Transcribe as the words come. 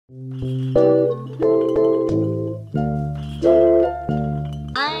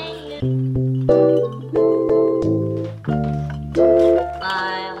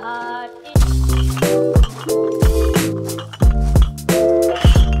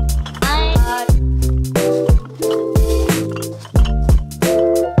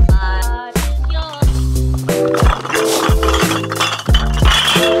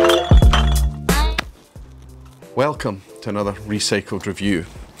Welcome to another recycled review.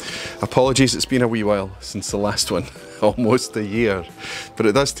 Apologies, it's been a wee while since the last one, almost a year, but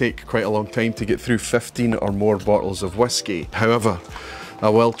it does take quite a long time to get through 15 or more bottles of whiskey. However, I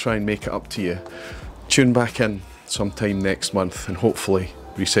will try and make it up to you. Tune back in sometime next month and hopefully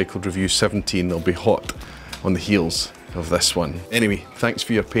Recycled Review 17 will be hot on the heels of this one. Anyway, thanks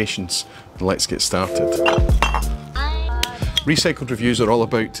for your patience and let's get started. Recycled reviews are all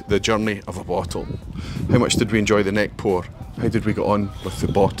about the journey of a bottle. How much did we enjoy the neck pour? How did we get on with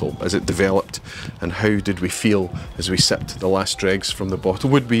the bottle as it developed? And how did we feel as we sipped the last dregs from the bottle?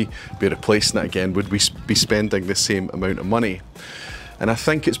 Would we be replacing it again? Would we be spending the same amount of money? And I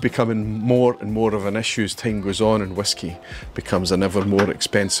think it's becoming more and more of an issue as time goes on and whiskey becomes an ever more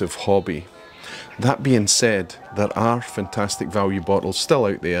expensive hobby. That being said, there are fantastic value bottles still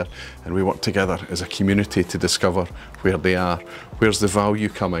out there and we work together as a community to discover where they are. Where's the value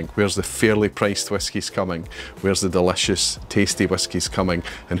coming? Where's the fairly priced whiskies coming? Where's the delicious, tasty whiskies coming?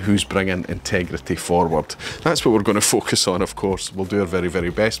 And who's bringing integrity forward? That's what we're going to focus on, of course. We'll do our very,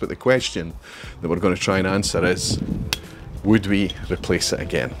 very best, but the question that we're going to try and answer is, would we replace it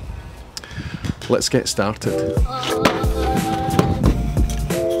again? Let's get started.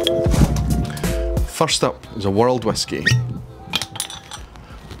 First up is a world whiskey.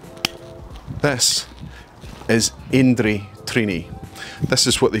 This is Indri Trini. This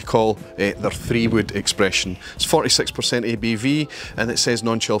is what they call their 3-wood expression. It's 46% ABV and it says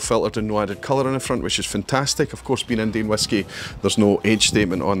non-chill filtered and no added colour in the front, which is fantastic. Of course, being Indian whiskey, there's no age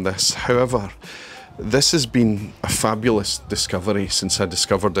statement on this. However, this has been a fabulous discovery since I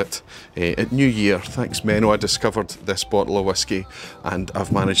discovered it at New Year. Thanks Menno, I discovered this bottle of whiskey and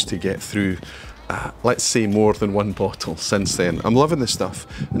I've managed to get through let's say more than one bottle since then. I'm loving this stuff,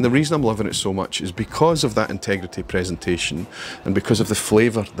 and the reason I'm loving it so much is because of that integrity presentation and because of the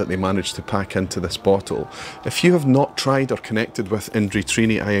flavour that they managed to pack into this bottle. If you have not tried or connected with Indri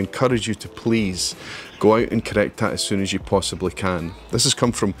Trini, I encourage you to please go out and correct that as soon as you possibly can. This has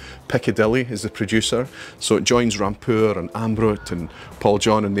come from Piccadilly as the producer, so it joins Rampur and Amrut and Paul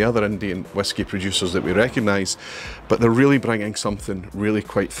John and the other Indian whiskey producers that we recognise, but they're really bringing something really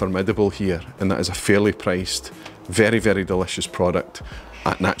quite formidable here, and that is a fairly priced, very, very delicious product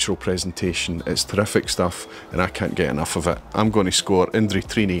at natural presentation. It's terrific stuff and I can't get enough of it. I'm going to score Indri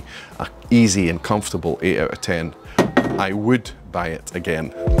Trini an easy and comfortable 8 out of 10. I would buy it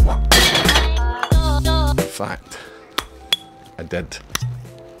again. In fact, I did.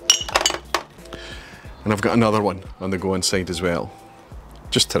 And I've got another one on the go inside as well.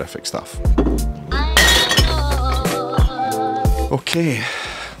 Just terrific stuff. Okay.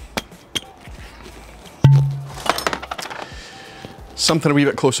 Something a wee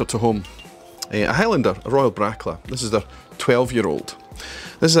bit closer to home. A Highlander, a Royal Brackla. This is their 12-year-old.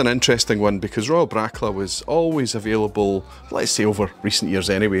 This is an interesting one because Royal Brackla was always available, let's say over recent years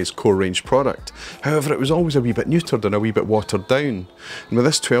anyway, as core range product. However, it was always a wee bit neutered and a wee bit watered down. And with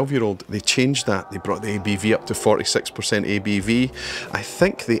this 12-year-old, they changed that. They brought the ABV up to 46% ABV. I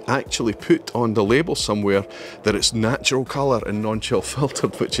think they actually put on the label somewhere that it's natural colour and non-chill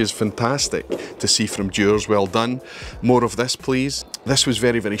filtered, which is fantastic to see from Dewar's. Well done. More of this, please. This was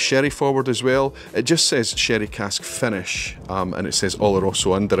very, very sherry forward as well. It just says sherry cask finish and it says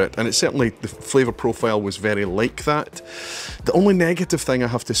Oloroso under it, and it certainly, the flavour profile was very like that. The only negative thing I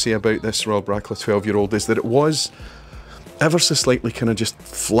have to say about this Royal Brackla 12-year-old is that it was ever so slightly kind of just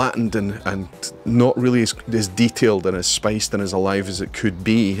flattened and not really as detailed and as spiced and as alive as it could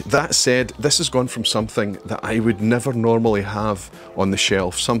be. That said, this has gone from something that I would never normally have on the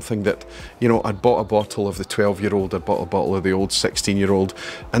shelf, something that, you know, I'd bought a bottle of the 12-year-old, I'd bought a bottle of the old 16-year-old,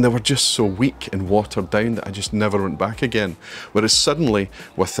 and they were just so weak and watered down that I just never went back again. Whereas suddenly,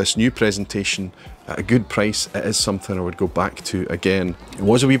 with this new presentation, at a good price, it is something I would go back to again. It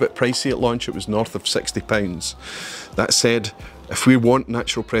was a wee bit pricey at launch, it was north of £60. That said, if we want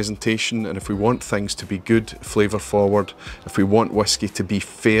natural presentation and if we want things to be good, flavour forward, if we want whiskey to be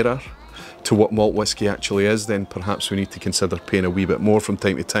fairer to what malt whiskey actually is, then perhaps we need to consider paying a wee bit more from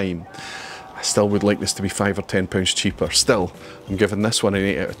time to time. I still would like this to be £5 or £10 cheaper. Still, I'm giving this one an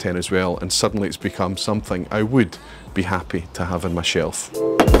 8 out of 10 as well, and suddenly it's become something I would be happy to have on my shelf.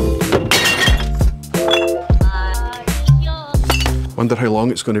 Wonder how long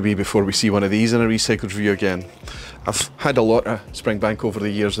it's going to be before we see one of these in a recycled review again. I've had a lot of Springbank over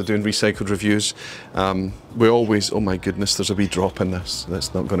the years of doing recycled reviews. We always, oh my goodness, there's a wee drop in this.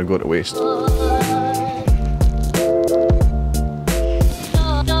 That's not going to go to waste.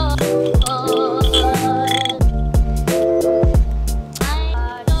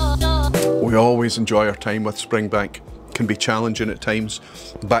 We always enjoy our time with Springbank. Can be challenging at times.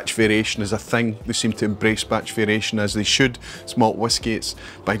 Batch variation is a thing. They seem to embrace batch variation as they should. It's malt whiskey, it's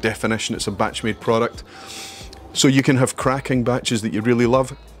by definition it's a batch made product. So you can have cracking batches that you really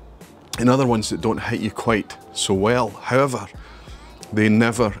love and other ones that don't hit you quite so well. However, they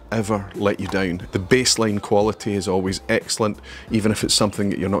never ever let you down. The baseline quality is always excellent. Even if it's something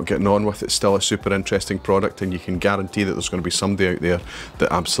that you're not getting on with, it's still a super interesting product, and you can guarantee that there's going to be somebody out there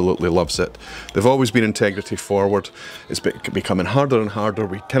that absolutely loves it. They've always been integrity forward. It's becoming harder and harder.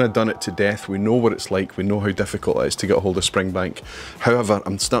 We've kind of done it to death. We know what it's like. We know how difficult it is to get a hold of Springbank. However,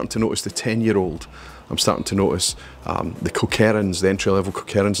 I'm starting to notice the 10-year-old. I'm starting to notice the Coquerins, the entry-level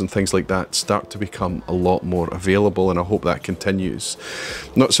Coquerins and things like that start to become a lot more available, and I hope that continues.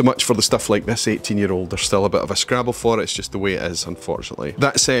 Not so much for the stuff like this 18-year-old, there's still a bit of a scrabble for it, it's just the way it is, unfortunately.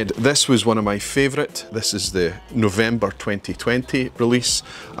 That said, this was one of my favourite. This is the November 2020 release.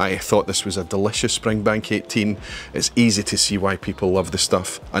 I thought this was a delicious Springbank 18. It's easy to see why people love the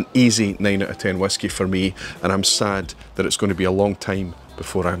stuff. An easy 9 out of 10 whiskey for me, and I'm sad that it's going to be a long time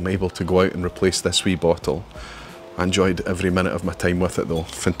before I'm able to go out and replace this wee bottle. I enjoyed every minute of my time with it though.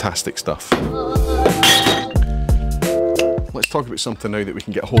 Fantastic stuff. Let's talk about something now that we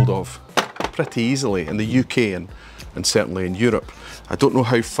can get hold of pretty easily in the UK and certainly in Europe. I don't know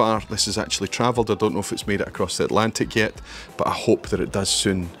how far this has actually travelled. I don't know if it's made it across the Atlantic yet, but I hope that it does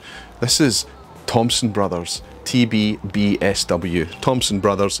soon. This is Thompson Bros TBBSW, Thompson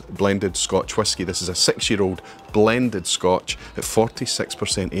Bros blended Scotch whisky. This is a 6-year-old blended Scotch at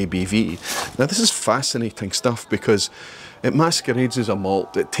 46% ABV. Now this is fascinating stuff because it masquerades as a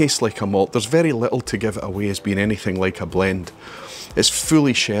malt, it tastes like a malt. There's very little to give it away as being anything like a blend. It's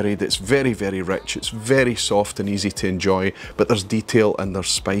fully sherried, it's very, very rich, it's very soft and easy to enjoy, but there's detail and there's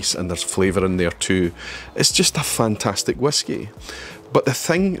spice and there's flavour in there too. It's just a fantastic whisky. But the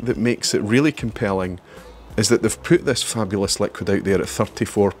thing that makes it really compelling is that they've put this fabulous liquid out there at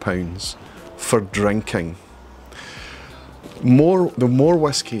 £34 for drinking. The more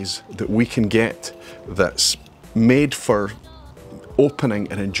whiskies that we can get that's made for opening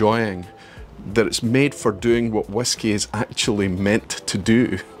and enjoying, that it's made for doing what whiskey is actually meant to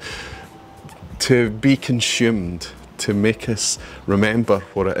do, to be consumed, to make us remember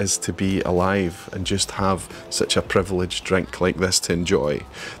what it is to be alive and just have such a privileged drink like this to enjoy.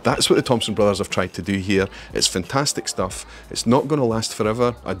 That's what the Thompson Brothers have tried to do here. It's fantastic stuff. It's not going to last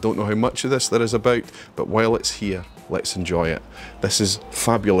forever. I don't know how much of this there is about, but while it's here, let's enjoy it. This is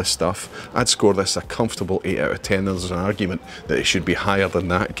fabulous stuff. I'd score this a comfortable 8 out of 10. There's an argument that it should be higher than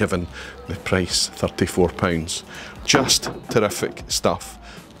that given the price, £34. Just terrific stuff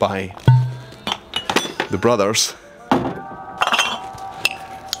by the brothers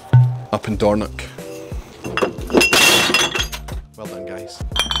up in Dornoch. Well done, guys.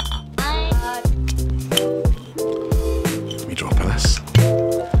 We drop of this.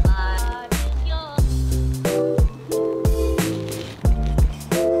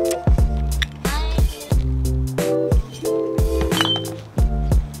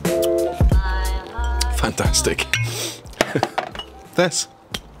 Fantastic. This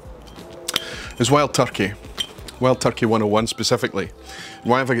is Wild Turkey. Wild Turkey 101 specifically.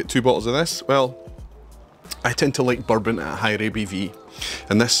 Why have I got 2 bottles of this? Well, I tend to like bourbon at a higher ABV,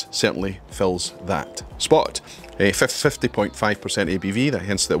 and this certainly fills that spot. 50.5% ABV,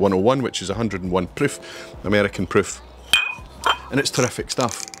 hence the 101, which is 101 proof, American proof, and it's terrific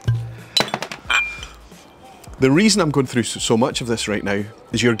stuff. The reason I'm going through so much of this right now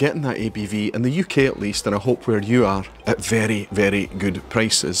is you're getting that ABV, in the UK at least, and I hope where you are, at very, very good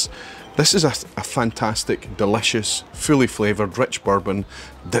prices. This is a fantastic, delicious, fully flavoured, rich bourbon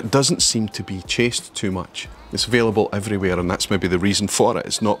that doesn't seem to be chased too much. It's available everywhere, and that's maybe the reason for it.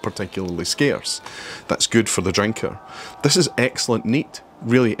 It's not particularly scarce. That's good for the drinker. This is excellent neat,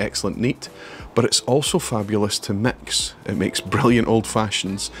 really excellent neat, but it's also fabulous to mix. It makes brilliant old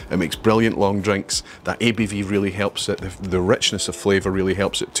fashions, it makes brilliant long drinks. That ABV really helps it, the richness of flavour really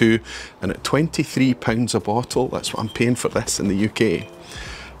helps it too. And at £23 a bottle, that's what I'm paying for this in the UK.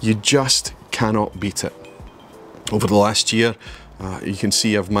 You just cannot beat it. Over the last year, you can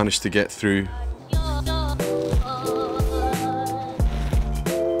see I've managed to get through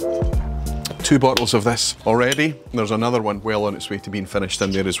two bottles of this already. There's another one well on its way to being finished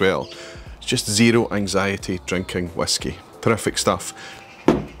in there as well. It's just zero anxiety drinking whiskey. Terrific stuff.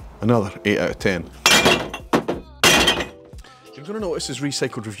 Another 8 out of 10. You're going to notice as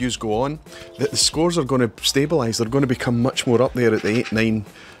recycled reviews go on that the scores are going to stabilise. They're going to become much more up there at the 8, 9,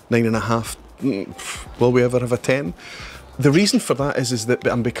 9.5. Will we ever have a 10? The reason for that is that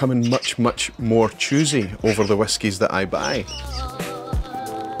I'm becoming much more choosy over the whiskies that I buy.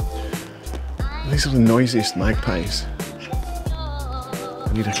 These are the noisiest magpies.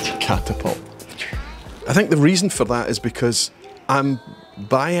 I need a catapult. I think the reason for that is because I'm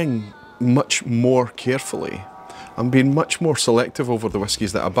buying much more carefully. I'm being much more selective over the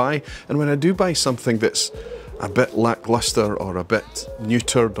whiskies that I buy, and when I do buy something that's a bit lacklustre or a bit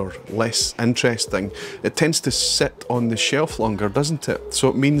neutered or less interesting, it tends to sit on the shelf longer, doesn't it? So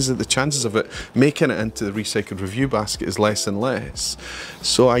it means that the chances of it making it into the recycled review basket is less and less.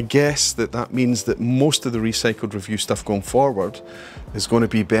 So I guess that means that most of the recycled review stuff going forward is going to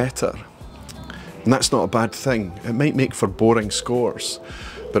be better. And that's not a bad thing. It might make for boring scores,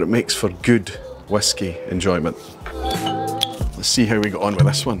 but it makes for good whiskey enjoyment. Let's see how we got on with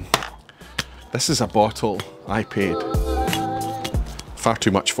this one. This is a bottle I paid far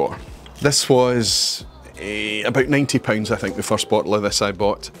too much for. This was about £90, I think, the first bottle of this I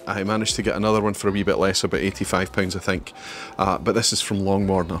bought. I managed to get another one for a wee bit less, about £85 I think. But this is from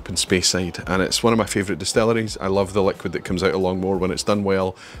Longmorn up in Speyside, and it's one of my favourite distilleries. I love the liquid that comes out of Longmorn. When it's done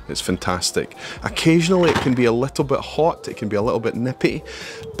well, it's fantastic. Occasionally it can be a little bit hot, it can be a little bit nippy,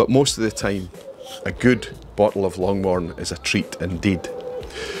 but most of the time a good bottle of Longmorn is a treat indeed.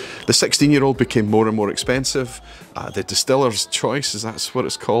 The 16-year-old became more and more expensive. The distiller's choice, is that's what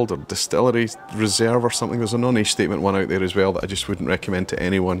it's called, or distillery reserve or something. There's a non-age statement one out there as well that I just wouldn't recommend to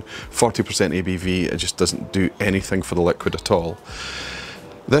anyone. 40% ABV, it just doesn't do anything for the liquid at all.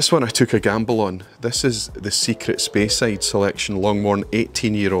 This one I took a gamble on. This is the Secret Speyside Selection Longmorn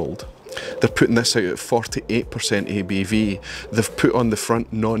 18-year-old. They're putting this out at 48% ABV. They've put on the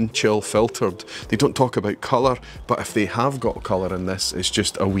front non-chill filtered. They don't talk about colour, but if they have got colour in this, it's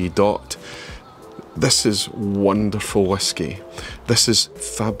just a wee dot. This is wonderful whiskey. This is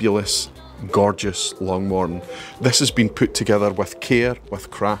fabulous, gorgeous Longmorn. This has been put together with care,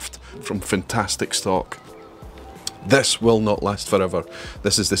 with craft, from fantastic stock. This will not last forever.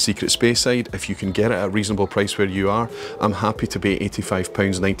 This is the Secret Speyside. If you can get it at a reasonable price where you are, I'm happy to pay £85,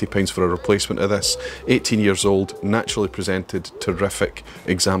 £90 for a replacement of this. 18 years old, naturally presented, terrific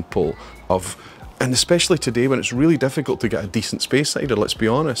example of, and especially today when it's really difficult to get a decent Speysider, let's be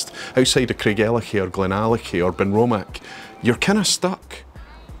honest. Outside of GlenAllachie or GlenAllachie or Benromac, you're kind of stuck.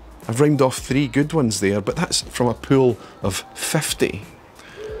 I've rhymed off 3 good ones there, but that's from a pool of 50.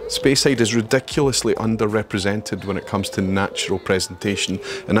 Speyside is ridiculously underrepresented when it comes to natural presentation,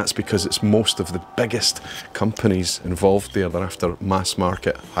 and that's because it's most of the biggest companies involved there. They're after mass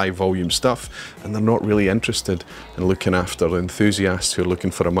market, high volume stuff, and they're not really interested in looking after the enthusiasts who are looking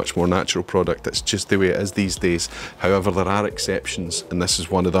for a much more natural product. It's just the way it is these days. However, there are exceptions, and this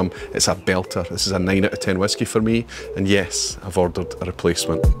is one of them. It's a belter. This is a 9 out of 10 whiskey for me, and yes, I've ordered a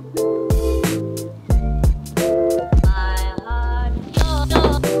replacement.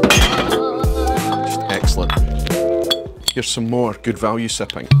 Here's some more good value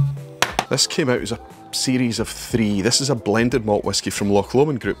sipping. This came out as a series of 3. This is a blended malt whisky from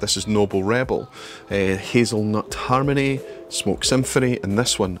Lagavulin Group. This is Noble Rebel, Hazelnut Harmony, Smoke Symphony, and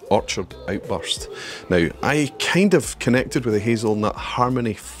this one, Orchard Outburst. Now, I kind of connected with the Hazelnut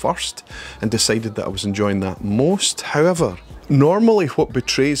Harmony first and decided that I was enjoying that most. However, normally what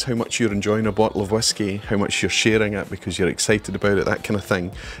betrays how much you're enjoying a bottle of whiskey, how much you're sharing it because you're excited about it, that kind of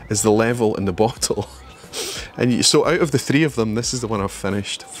thing, is the level in the bottle. And so out of the 3 of them, this is the one I've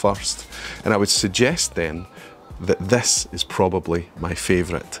finished first. And I would suggest then that this is probably my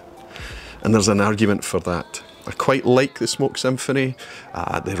favourite. And there's an argument for that. I quite like the Smoke Symphony.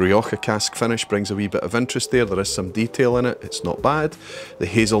 The Rioja cask finish brings a wee bit of interest there. There is some detail in it. It's not bad. The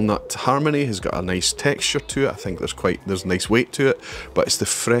Hazelnut Harmony has got a nice texture to it. I think there's nice weight to it. But it's the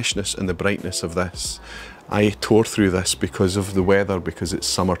freshness and the brightness of this. I tore through this because of the weather, because it's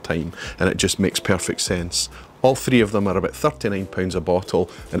summertime, and it just makes perfect sense. All 3 of them are about £39 a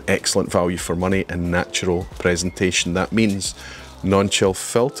bottle, an excellent value for money and natural presentation. That means non-chill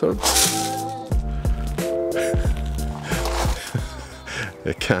filtered.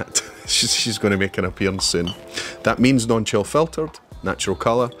 The cat, she's going to make an appearance soon. That means non-chill filtered, natural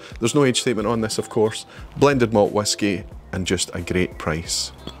colour. There's no age statement on this, of course. Blended malt whisky and just a great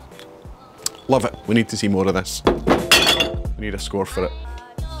price. Love it. We need to see more of this. We need a score for it.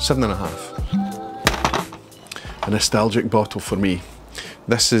 7.5. A nostalgic bottle for me.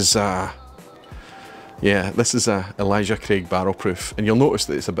 This is Yeah, this is a Elijah Craig barrel proof, and you'll notice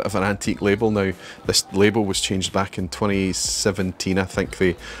that it's a bit of an antique label now. This label was changed back in 2017, I think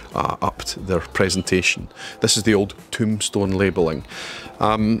they upped their presentation. This is the old tombstone labelling.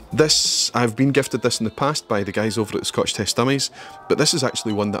 I've been gifted this in the past by the guys over at the Scotch Test Dummies, but this is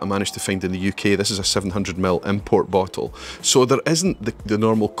actually one that I managed to find in the UK. This is a 700ml import bottle, so there isn't the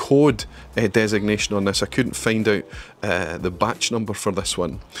normal code designation on this. I couldn't find out the batch number for this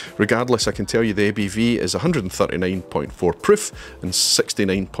one. Regardless, I can tell you the ABV is 139.4 proof and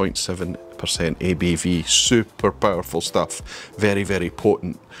 69.7% ABV. Super powerful stuff. Very, very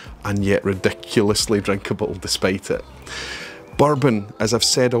potent, and yet ridiculously drinkable despite it. Bourbon, as I've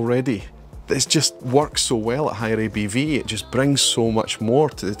said already, this just works so well at higher ABV. It just brings so much more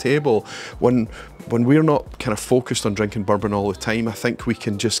to the table. When we're not kind of focused on drinking bourbon all the time, I think we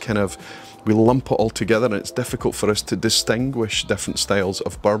can just we lump it all together, and it's difficult for us to distinguish different styles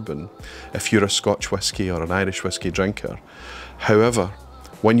of bourbon if you're a Scotch whisky or an Irish whisky drinker. However,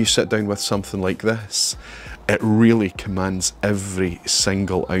 when you sit down with something like this, it really commands every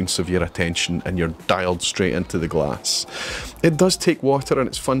single ounce of your attention, and you're dialed straight into the glass. It does take water, and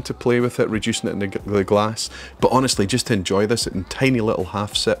it's fun to play with it, reducing it in the glass, but honestly, just to enjoy this in tiny little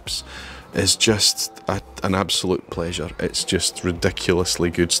half sips is just an absolute pleasure. It's just ridiculously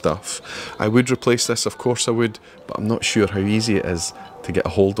good stuff. I would replace this, of course I would, but I'm not sure how easy it is to get a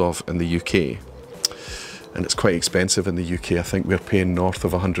hold of in the UK. And it's quite expensive in the UK. I think we're paying north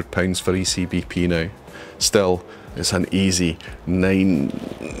of £100 for ECBP now. Still, it's an easy 9.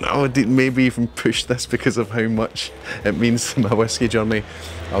 I would maybe even push this because of how much it means to my whisky journey.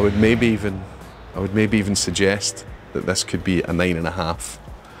 I would maybe even suggest that this could be a 9.5.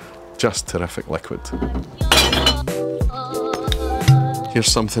 Just terrific liquid.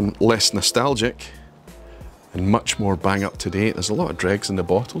 Here's something less nostalgic and much more bang up to date. There's a lot of dregs in the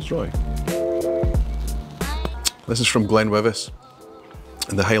bottles, Roy. This is from Glen Wyvis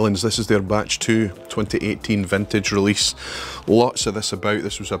in the Highlands. This is their batch 2 2018 vintage release. Lots of this about.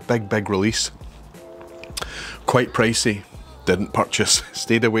 This was a big release. Quite pricey. Didn't purchase.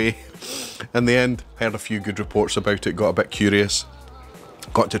 Stayed away. In the end, heard a few good reports about it. Got a bit curious.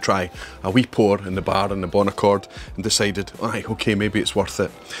 Got to try a wee pour in the bar in the Bon Accord and decided, aye, okay, maybe it's worth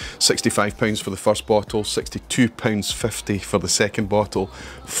it. £65 for the first bottle, £62.50 for the second bottle,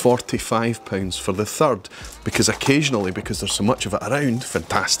 £45 for the third, because occasionally, because there's so much of it around,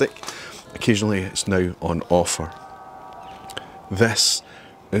 fantastic, occasionally it's now on offer. This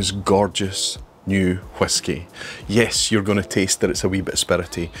is gorgeous new whisky. Yes, you're going to taste that it's a wee bit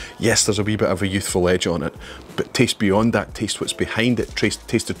spirity. Yes, there's a wee bit of a youthful edge on it, but taste beyond that, taste what's behind it,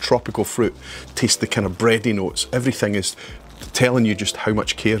 taste the tropical fruit, taste the kind of bready notes. Everything is telling you just how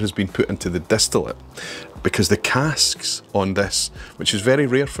much care has been put into the distillate, because the casks on this, which is very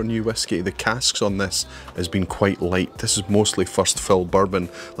rare for new whisky, the casks on this has been quite light. This is mostly first fill bourbon.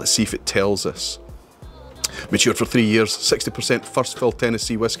 Let's see if it tells us. Matured for 3 years, 60% first fill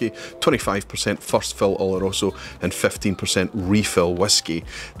Tennessee whiskey, 25% first fill Oloroso, and 15% refill whiskey.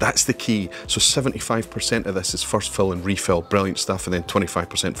 That's the key. So 75% of this is first fill and refill, brilliant stuff, and then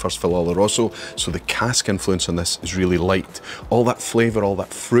 25% first fill Oloroso. So the cask influence on this is really light. All that flavour, all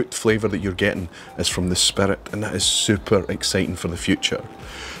that fruit flavour that you're getting is from the spirit, and that is super exciting for the future.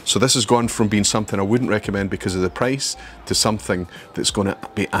 So this has gone from being something I wouldn't recommend because of the price to something that's going to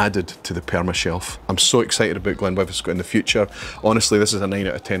be added to the perma shelf. I'm so excited about Glen Wyvis in the future. Honestly, this is a 9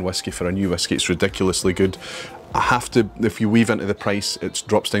 out of 10 whisky for a new whisky. It's ridiculously good. I have to, if you weave into the price, it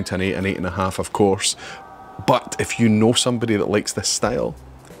drops down to an 8 and 8.5, of course. But if you know somebody that likes this style,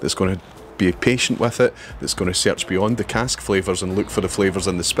 that's going to be patient with it, that's going to search beyond the cask flavours and look for the flavours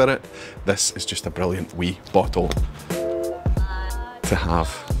in the spirit, this is just a brilliant wee bottle to have.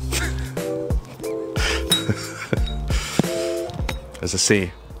 As I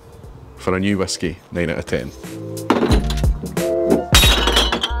say, for a new whisky, 9 out of 10.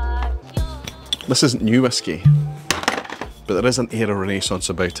 This isn't new whisky, but there is an air of renaissance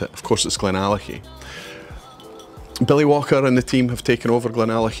about it. Of course, it's GlenAllachie. Billy Walker and the team have taken over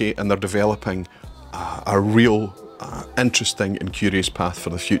GlenAllachie, and they're developing a real interesting and curious path for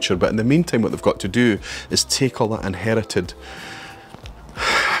the future. But in the meantime, what they've got to do is take all that inherited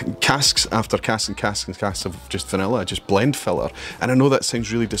casks after casks and casks and casks of just vanilla, just blend filler. And I know that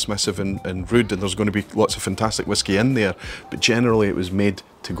sounds really dismissive and rude, and there's going to be lots of fantastic whiskey in there, but generally it was made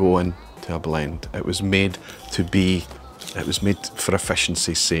to go into a blend. It was made for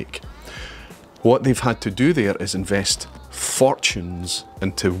efficiency's sake. What they've had to do there is invest fortunes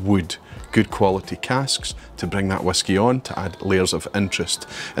into wood, good quality casks to bring that whisky on, to add layers of interest.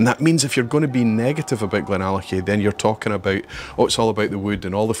 And that means if you're going to be negative about GlenAllachie, then you're talking about, oh, it's all about the wood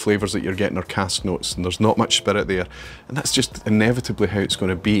and all the flavours that you're getting are cask notes and there's not much spirit there. And that's just inevitably how it's going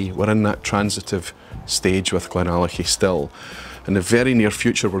to be. We're in that transitive stage with GlenAllachie still. In the very near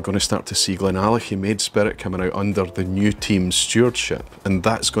future, we're going to start to see GlenAllachie made spirit coming out under the new team's stewardship, and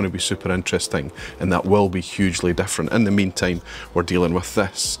that's going to be super interesting, and that will be hugely different. In the meantime, we're dealing with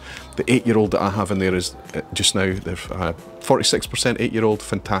this. The 8-year-old that I have in there is just now, they're 46% 8-year-old,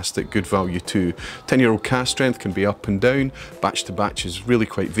 fantastic, good value too. 10-year-old cask strength can be up and down, batch to batch is really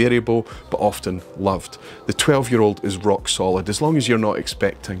quite variable, but often loved. The 12-year-old is rock solid. As long as you're not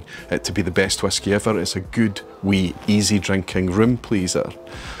expecting it to be the best whisky ever, it's a good, wee, easy drinking room pleaser.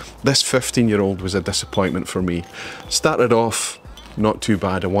 This 15-year-old was a disappointment for me. Started off not too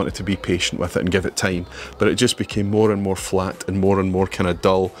bad. I wanted to be patient with it and give it time, but it just became more and more flat and more kind of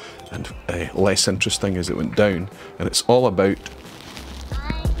dull and less interesting as it went down. And it's all about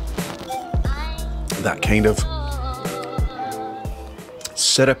that kind of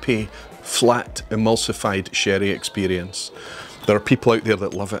syrupy, flat, emulsified sherry experience. There are people out there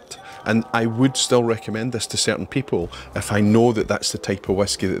that love it, and I would still recommend this to certain people if I know that that's the type of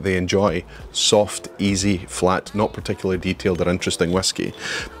whisky that they enjoy. Soft, easy, flat, not particularly detailed or interesting whisky.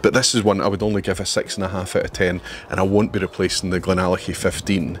 But this is one I would only give a 6.5 out of 10, and I won't be replacing the GlenAllachie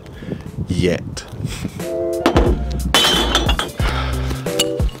 15 yet.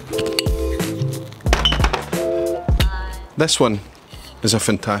 This one is a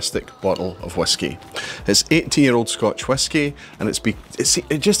fantastic bottle of whisky. It's 18-year-old Scotch whisky, and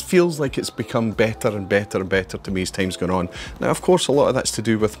it just feels like it's become better and better and better to me as time's gone on. Now, of course, a lot of that's to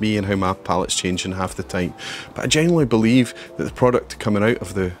do with me and how my palate's changing half the time, but I genuinely believe that the product coming out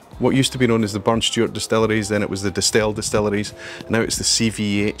of what used to be known as the Burn Stewart distilleries, then it was the Distell distilleries, and now it's the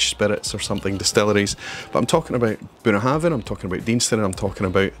CVH Spirits or something distilleries. But I'm talking about Bunnahabhain, I'm talking about Deanston, and I'm talking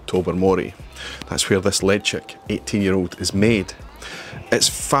about Tobermory. That's where this Ledaig 18-year-old is made. It's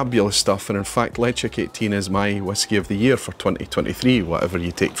fabulous stuff, and in fact Ledaig 18 is my whisky of the year for 2023, whatever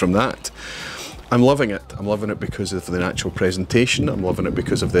you take from that. I'm loving it. I'm loving it because of the natural presentation. I'm loving it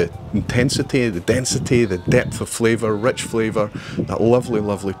because of the intensity, the density, the depth of flavour, rich flavour, that lovely,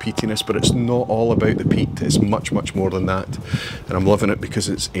 lovely peatiness, but it's not all about the peat. It's much, much more than that. And I'm loving it because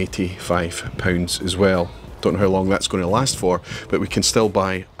it's £85 as well. Don't know how long that's going to last for, but we can still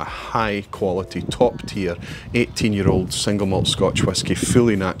buy a high quality, top tier 18-year-old single malt Scotch whisky,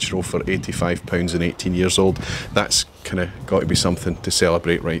 fully natural, for £85 and 18 years old. That's kind of got to be something to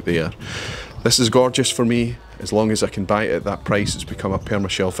celebrate right there. This is gorgeous for me. As long as I can buy it at that price, it's become a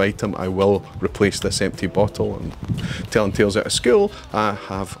perma-shelf item. I will replace this empty bottle, and telling tales out of school, I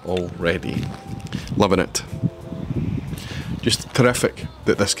have already. Loving it. Just terrific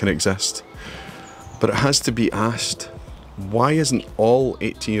that this can exist. But it has to be asked, why isn't all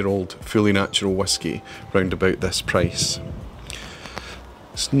 18-year-old fully natural whisky round about this price?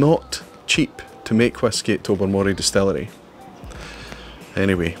 It's not cheap to make whisky at Tobermory Distillery.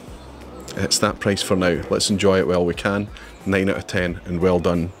 Anyway, it's that price for now. Let's enjoy it while we can. 9 out of 10, and well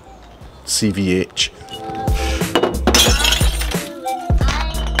done, CVH.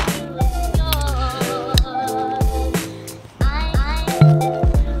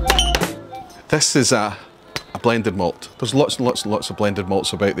 This is a blended malt. There's lots and lots and lots of blended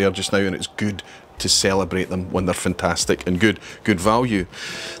malts about there just now, and it's good to celebrate them when they're fantastic and good value.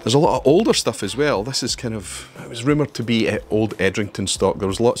 There's a lot of older stuff as well. This is kind of, it was rumoured to be old Edrington stock. There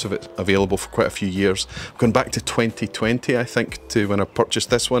was lots of it available for quite a few years. Going back to 2020, I think, to when I purchased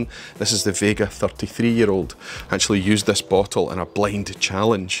this one. This is the Vega 33-year-old. Actually used this bottle in a blind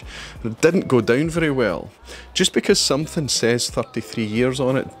challenge. It didn't go down very well. Just because something says 33 years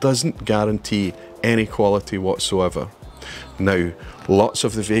on it doesn't guarantee any quality whatsoever. Now, lots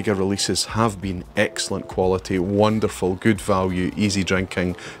of the Vega releases have been excellent quality, wonderful, good value, easy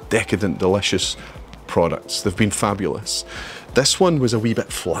drinking, decadent, delicious products. They've been fabulous. This one was a wee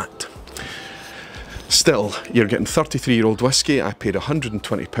bit flat. Still, you're getting 33-year-old whisky. I paid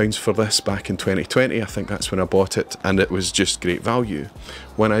 £120 for this back in 2020. I think that's when I bought it, and it was just great value.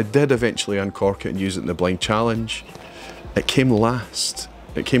 When I did eventually uncork it and use it in the blind challenge, it came last.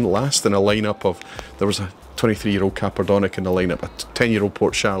 It came last in a lineup of, there was a 23-year-old Capardonic in the lineup, a 10-year-old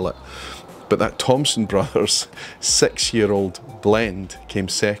Port Charlotte, but that Thompson Bros 6-year-old blend came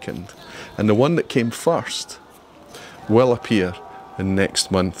second, and the one that came first will appear in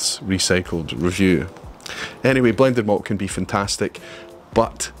next month's recycled review. Anyway, blended malt can be fantastic,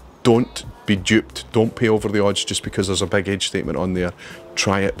 but Don't be duped. Don't pay over the odds just because there's a big age statement on there.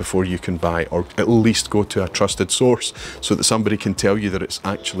 Try it before you can buy, or at least go to a trusted source so that somebody can tell you that it's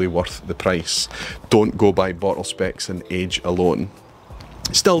actually worth the price. Don't go by bottle specs and age alone.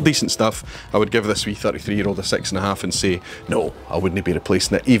 Still decent stuff. I would give this wee 33-year-old a 6.5 and say, no, I wouldn't be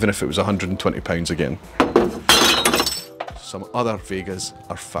replacing it, even if it was £120 again. Some other Vegas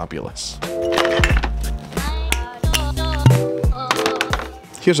are fabulous.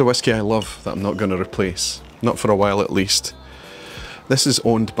 Here's a whiskey I love that I'm not going to replace. Not for a while at least. This is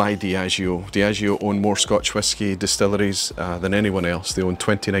owned by Diageo. Diageo own more Scotch whisky distilleries than anyone else. They own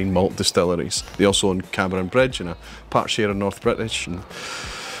 29 malt distilleries. They also own Cameron Bridge and a part share in North British. And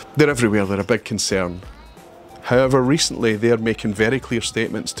they're everywhere, they're a big concern. However, recently they're making very clear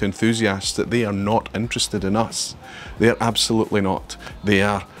statements to enthusiasts that they are not interested in us. They are absolutely not. They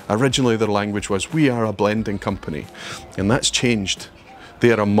are, originally their language was, we are a blending company. And that's changed.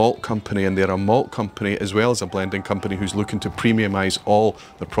 They are a malt company, and they're a malt company as well as a blending company who's looking to premiumise all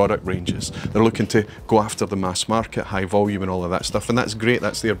their product ranges. They're looking to go after the mass market, high volume and all of that stuff, and that's great,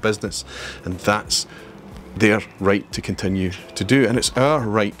 that's their business, and that's their right to continue to do. And it's our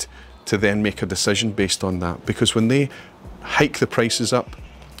right to then make a decision based on that, because when they hike the prices up,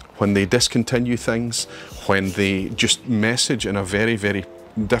 when they discontinue things, when they just message in a very, very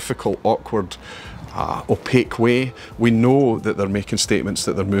difficult, awkward, opaque way, we know that they're making statements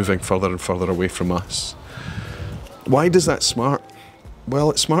that they're moving further and further away from us. Why does that smart? Well,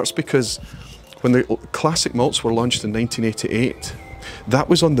 it smarts because when the classic malts were launched in 1988, that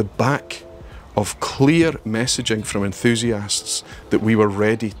was on the back of clear messaging from enthusiasts that we were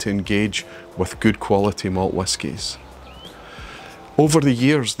ready to engage with good quality malt whiskies. Over the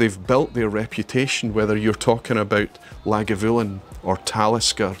years, they've built their reputation, whether you're talking about Lagavulin or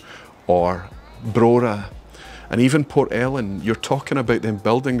Talisker or Brora, and even Port Ellen. You're talking about them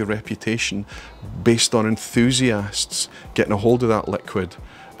building the reputation based on enthusiasts getting a hold of that liquid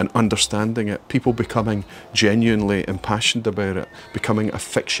and understanding it, people becoming genuinely impassioned about it, becoming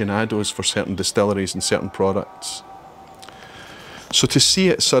aficionados for certain distilleries and certain products. So to see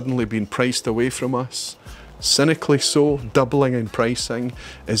it suddenly being priced away from us, cynically so, doubling in pricing,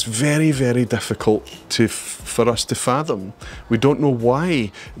 is very, very difficult for us to fathom. We don't know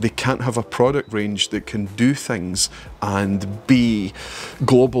why they can't have a product range that can do things and be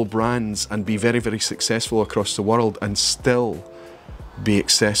global brands and be very, very successful across the world and still be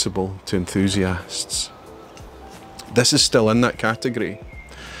accessible to enthusiasts. This is still in that category.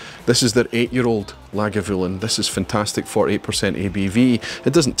 This is their 8-year-old Lagavulin. This is fantastic, 48% ABV.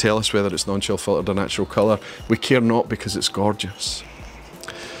 It doesn't tell us whether it's non-chill filtered or natural colour. We care not because it's gorgeous.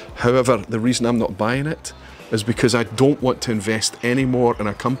 However, the reason I'm not buying it is because I don't want to invest any more in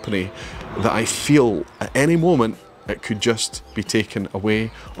a company that I feel at any moment it could just be taken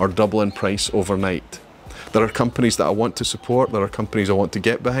away or double in price overnight. There are companies that I want to support, there are companies I want to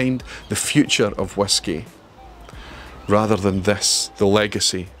get behind, the future of whiskey, rather than this, the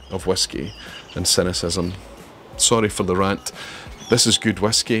legacy of whiskey and cynicism. Sorry for the rant. This is good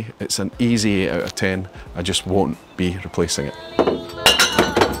whiskey. It's an easy 8 out of 10. I just won't be replacing it.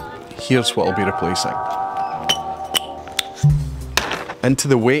 Here's what I'll be replacing. Into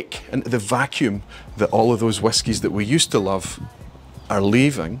the wake, into the vacuum that all of those whiskies that we used to love are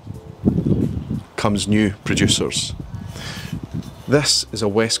leaving, comes new producers. This is a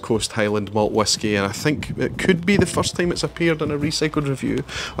West Coast Highland malt whisky, and I think it could be the first time it's appeared in a recycled review.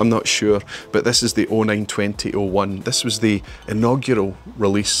 I'm not sure, but this is the 092001. This was the inaugural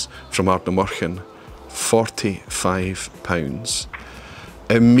release from Ardnamurchan, £45.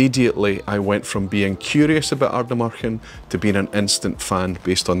 Immediately I went from being curious about Ardnamurchan to being an instant fan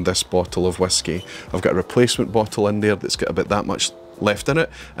based on this bottle of whisky. I've got a replacement bottle in there that's got about that much left in it,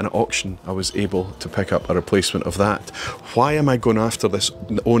 and at auction I was able to pick up a replacement of that. Why am I going after this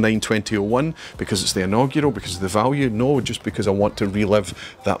 092001? Because it's the inaugural, because of the value? No, just because I want to relive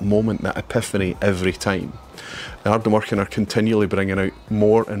that moment, that epiphany every time. Ardnamurchan are continually bringing out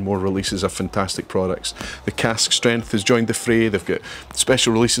more and more releases of fantastic products. The cask strength has joined the fray. They've got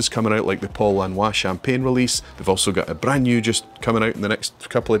special releases coming out like the Paul Lanois champagne release. They've also got a brand new just coming out in the next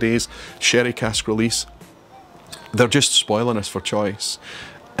couple of days, sherry cask release. They're just spoiling us for choice.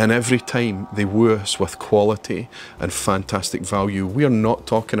 And every time they woo us with quality and fantastic value. We are not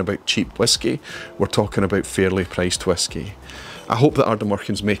talking about cheap whiskey, we're talking about fairly priced whiskey. I hope that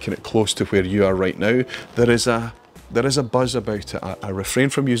Ardnamurchan's making it close to where you are right now. There is a buzz about it. I refrain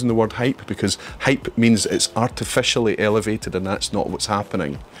from using the word hype because hype means it's artificially elevated, and that's not what's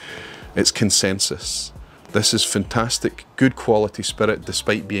happening. It's consensus. This is fantastic, good quality spirit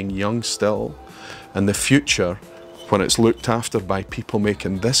despite being young still. And the future, when it's looked after by people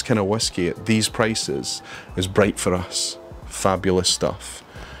making this kind of whiskey at these prices, is bright for us. Fabulous stuff.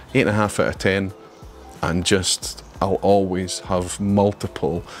 8.5 out of 10, and just, I'll always have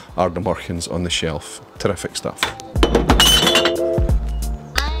multiple Ardnamurchans on the shelf. Terrific stuff.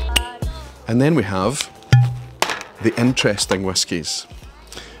 And then we have the interesting whiskies.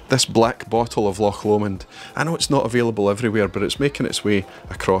 This black bottle of Loch Lomond, I know it's not available everywhere, but it's making its way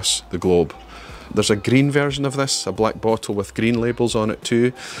across the globe. There's a green version of this, a black bottle with green labels on it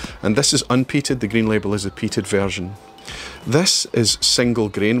too, and this is unpeated. The green label is the peated version. This is single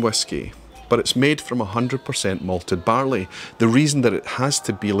grain whiskey, but it's made from 100% malted barley. The reason that it has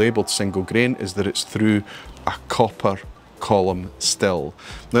to be labelled single grain is that it's through a copper column still.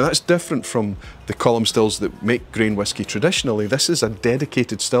 Now that's different from the column stills that make grain whiskey traditionally. This is a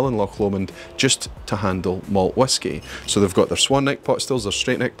dedicated still in Loch Lomond just to handle malt whiskey. So they've got their swan neck pot stills, their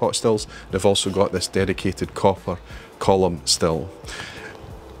straight neck pot stills, they've also got this dedicated copper column still.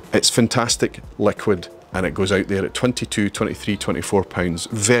 It's fantastic liquid, and it goes out there at 22, 23, 24 pounds.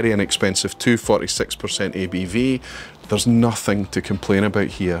 Very inexpensive too, 46% ABV. There's nothing to complain about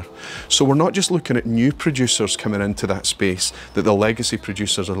here. So we're not just looking at new producers coming into that space that the legacy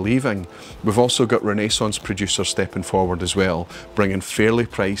producers are leaving. We've also got Renaissance producers stepping forward as well, bringing fairly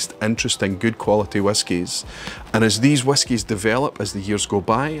priced, interesting, good quality whiskies. And as these whiskies develop, as the years go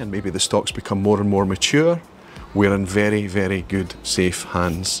by, and maybe the stocks become more and more mature, we're in very, very good, safe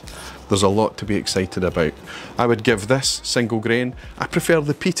hands. There's a lot to be excited about. I would give this single grain. I prefer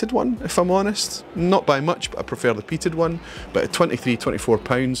the peated one, if I'm honest. Not by much, but I prefer the peated one. But at 23, 24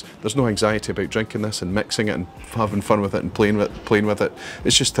 pounds, there's no anxiety about drinking this and mixing it and having fun with it and playing with it.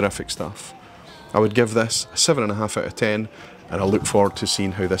 It's just terrific stuff. I would give this a 7.5 out of 10, and I look forward to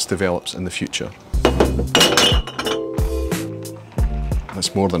seeing how this develops in the future.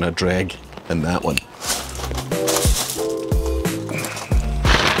 That's more than a dreg in that one.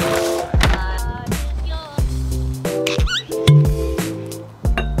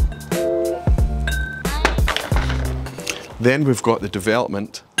 Then we've got the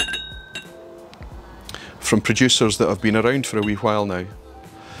development from producers that have been around for a wee while now.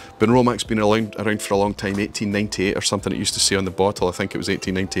 Benromach's been around for a long time, 1898 or something it used to say on the bottle. I think it was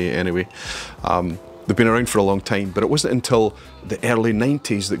 1898 anyway. They've been around for a long time, but it wasn't until the early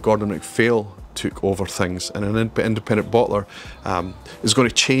 90s that Gordon MacPhail took over things, and an independent bottler is going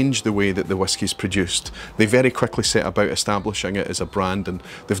to change the way that the whiskey is produced. They very quickly set about establishing it as a brand, and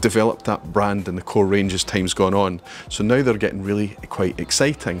they've developed that brand in the core range as time's gone on. So now they're getting really quite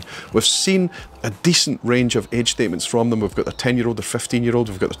exciting. We've seen a decent range of age statements from them. We've got the 10-year-old, the 15-year-old,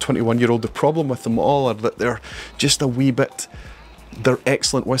 we've got the 21-year-old. The problem with them all are that they're just a wee bit, they're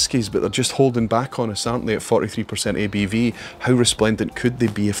excellent whiskies, but they're just holding back on us, aren't they, at 43% ABV? How resplendent could they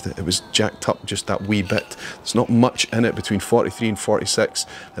be if it was jacked up just that wee bit? There's not much in it between 43 and 46,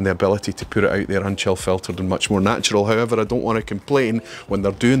 and the ability to put it out there unchill filtered and much more natural. However, I don't want to complain when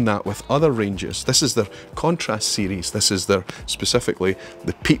they're doing that with other ranges. This is their contrast series. This is their, specifically,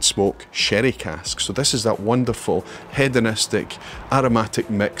 the peat smoke sherry cask. So this is that wonderful hedonistic aromatic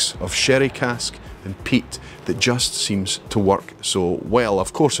mix of sherry cask and peat that just seems to work so well.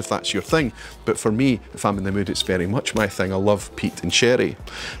 Of course, if that's your thing, but for me, if I'm in the mood, it's very much my thing. I love peat and sherry.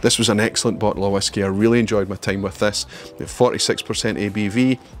 This was an excellent bottle of whiskey. I really enjoyed my time with this. 46%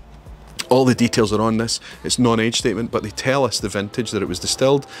 ABV. All the details are on this. It's non-age statement, but they tell us the vintage that it was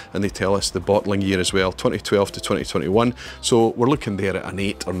distilled, and they tell us the bottling year as well, 2012 to 2021. So we're looking there at an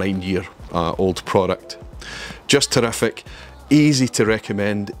 8 or 9 year old product. Just terrific. Easy to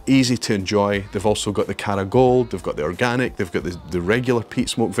recommend, easy to enjoy. They've also got the Cara Gold, they've got the organic, they've got the regular peat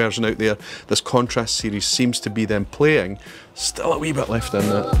smoke version out there. This contrast series seems to be them playing. Still a wee bit left in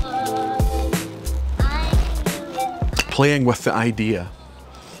that. Playing with the idea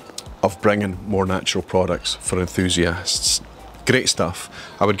of bringing more natural products for enthusiasts. Great stuff.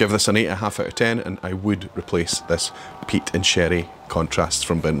 I would give this an 8.5 out of 10, and I would replace this peat and sherry contrast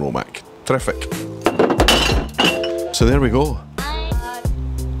from Benromach. Terrific. So there we go.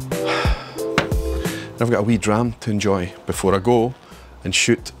 I've got a wee dram to enjoy before I go and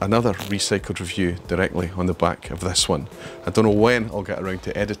shoot another recycled review directly on the back of this one. I don't know when I'll get around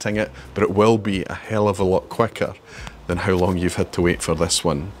to editing it, but it will be a hell of a lot quicker than how long you've had to wait for this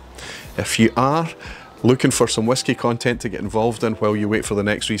one. If you are looking for some whiskey content to get involved in while you wait for the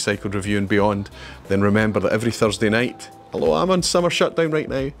next recycled review and beyond, then remember that every Thursday night Although I'm on summer shutdown right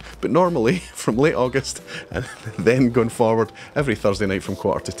now, but normally from late August and then going forward, every Thursday night from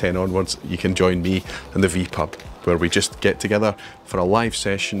 10:15 onwards, you can join me in the V-Pub, where we just get together for a live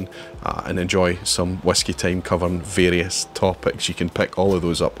session and enjoy some whiskey time covering various topics. You can pick all of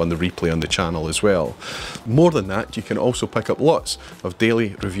those up on the replay on the channel as well. More than that, you can also pick up lots of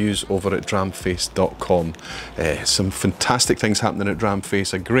daily reviews over at dramface.com. Some fantastic things happening at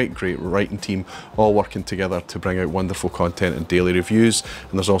Dramface, a great writing team all working together to bring out wonderful content and daily reviews,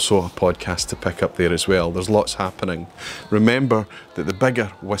 and there's also a podcast to pick up there as well. There's lots happening. Remember that the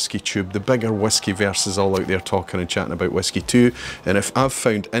bigger whiskey tube, the bigger whiskey verse is all out there talking and chatting about whiskey too, and if I've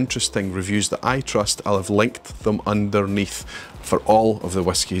found interesting reviews that I trust, I'll have linked them underneath for all of the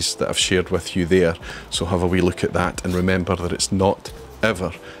whiskies that I've shared with you there, so have a wee look at that, and remember that it's not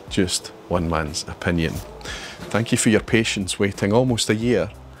ever just one man's opinion. Thank you for your patience waiting almost a year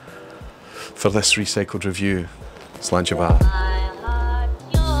for this recycled review. Slàinte mhath.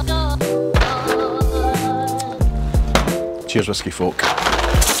 Cheers, whiskey folk.